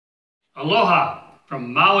Aloha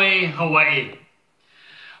from Maui, Hawaii.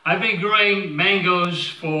 I've been growing mangoes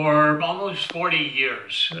for almost 40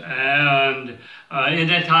 years, and in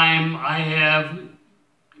that time I have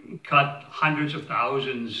cut hundreds of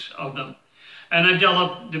thousands of them. And I've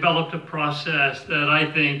developed a process that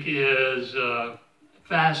I think is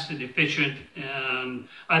fast and efficient, and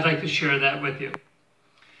I'd like to share that with you.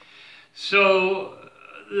 So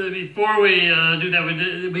before we do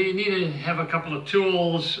that, we need to have a couple of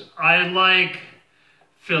tools. I like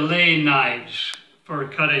fillet knives for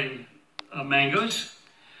cutting mangoes,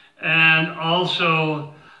 and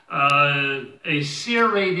also a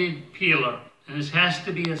serrated peeler. And this has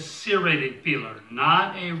to be a serrated peeler,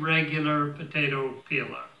 not a regular potato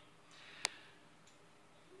peeler.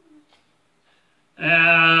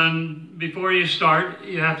 And before you start,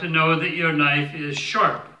 you have to know that your knife is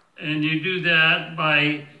sharp. And you do that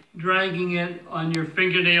by dragging it on your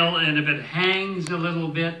fingernail, and if it hangs a little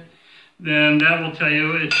bit, then that will tell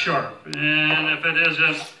you it's sharp. And if it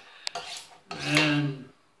isn't, then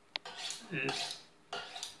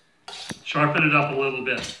sharpen it up a little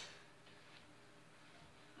bit.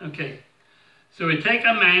 Okay, so we take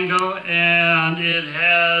a mango and it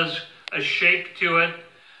has a shape to it,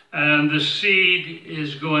 and the seed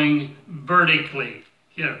is going vertically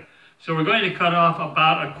here. So we're going to cut off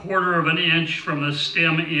about 1/4 of an inch from the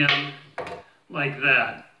stem in, like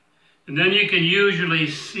that. And then you can usually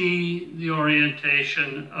see the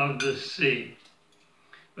orientation of the seed.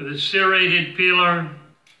 With a serrated peeler,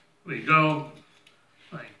 we go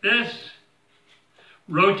like this.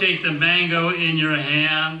 Rotate the mango in your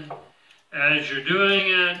hand as you're doing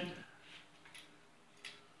it.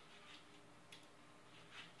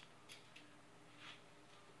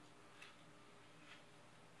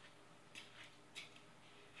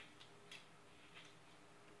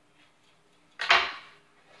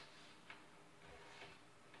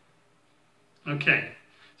 Okay,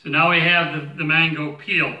 so now we have the mango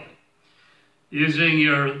peeled. Using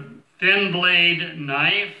your thin blade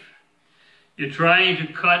knife, you're trying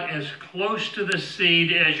to cut as close to the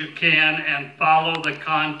seed as you can and follow the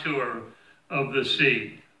contour of the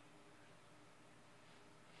seed.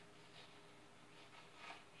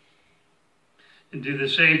 And do the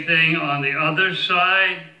same thing on the other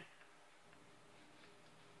side.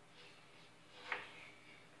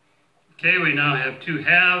 Okay, we now have 2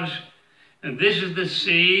 halves. And this is the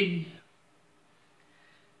seed.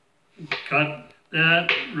 Cut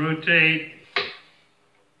that, rotate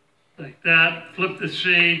like that, flip the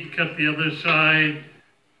seed, cut the other side.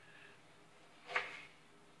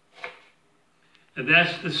 And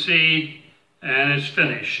that's the seed, and it's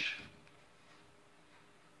finished.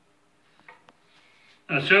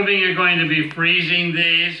 Assuming you're going to be freezing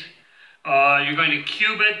these, you're going to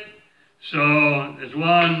cube it. So there's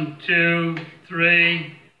 1, 2,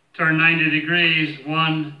 3, turn 90 degrees,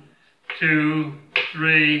 1, 2,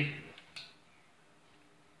 3,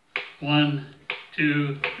 1,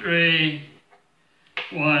 2, 3,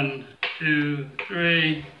 1, 2,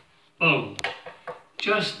 3, boom.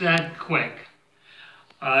 Just that quick.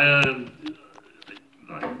 When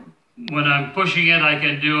I'm pushing it, I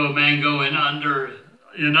can do a mango in under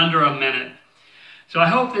a minute. So I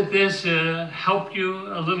hope that this helped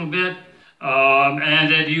you a little bit,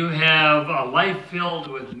 and that you have a life filled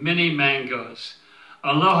with many mangoes.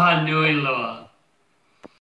 Aloha nui loa.